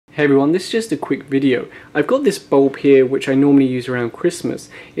Hey everyone, this is just a quick video. I've got this bulb here which I normally use around Christmas.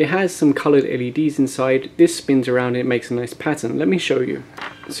 It has some coloured LEDs inside. This spins around and it makes a nice pattern. Let me show you.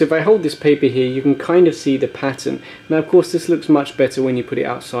 So if I hold this paper here, you can kind of see the pattern. Now of course this looks much better when you put it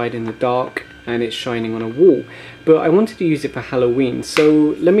outside in the dark and it's shining on a wall. But I wanted to use it for Halloween,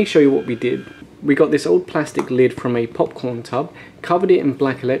 so let me show you what we did. We got this old plastic lid from a popcorn tub, covered it in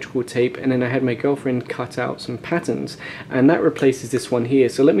black electrical tape, and then I had my girlfriend cut out some patterns, and that replaces this one here.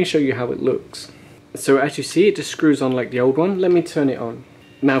 So let me show you how it looks. So as you see, it just screws on like the old one. Let me turn it on.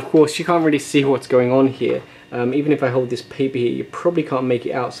 Now of course you can't really see what's going on here. Even if I hold this paper here, you probably can't make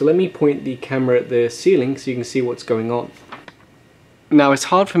it out. So let me point the camera at the ceiling so you can see what's going on. Now it's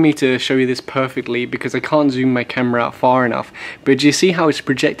hard for me to show you this perfectly because I can't zoom my camera out far enough, but do you see how it's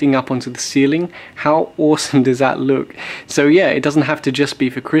projecting up onto the ceiling? How awesome does that look? So yeah, it doesn't have to just be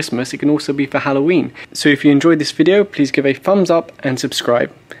for Christmas, it can also be for Halloween. So if you enjoyed this video, please give a thumbs up and subscribe.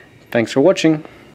 Thanks for watching.